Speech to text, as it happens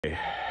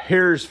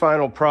Here's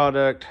final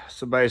product.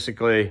 So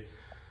basically,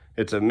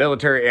 it's a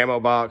military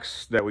ammo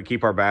box that we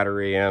keep our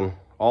battery in.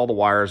 All the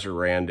wires are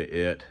ran to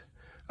it.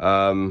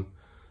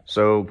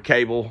 So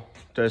cable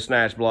to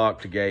snatch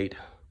block to gate.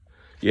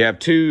 You have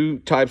two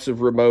types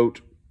of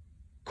remote,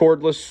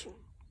 cordless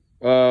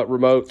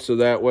remote, so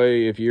that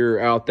way if you're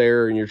out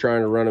there and you're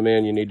trying to run them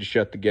in, you need to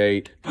shut the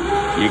gate,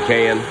 you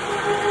can.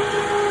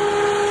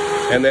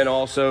 And then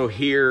also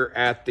here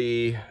at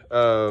the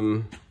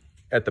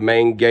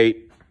main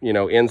gate, you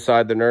know,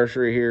 inside the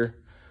nursery here,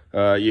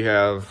 you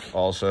have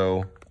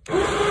also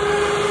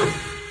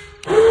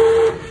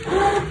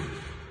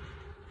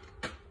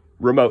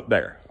remote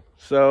there.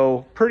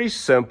 So pretty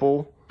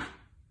simple,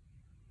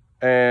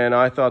 and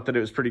I thought that it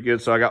was pretty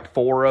good. So I got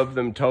 4 of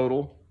them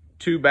total,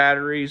 2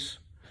 batteries.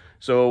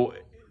 So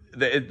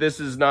this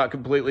is not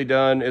completely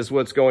done. Is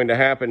what's going to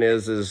happen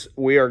is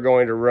we are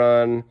going to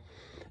run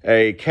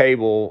a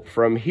cable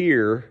from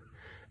here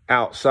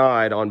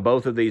outside on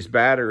both of these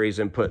batteries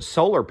and put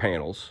solar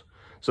panels.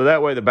 So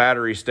that way the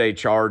batteries stay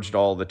charged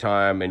all the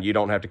time and you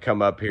don't have to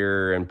come up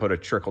here and put a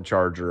trickle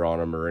charger on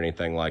them or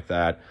anything like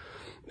that.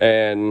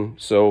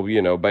 And so,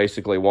 you know,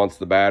 basically once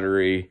the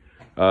battery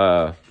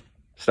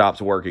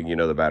stops working, you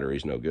know the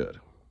battery's no good.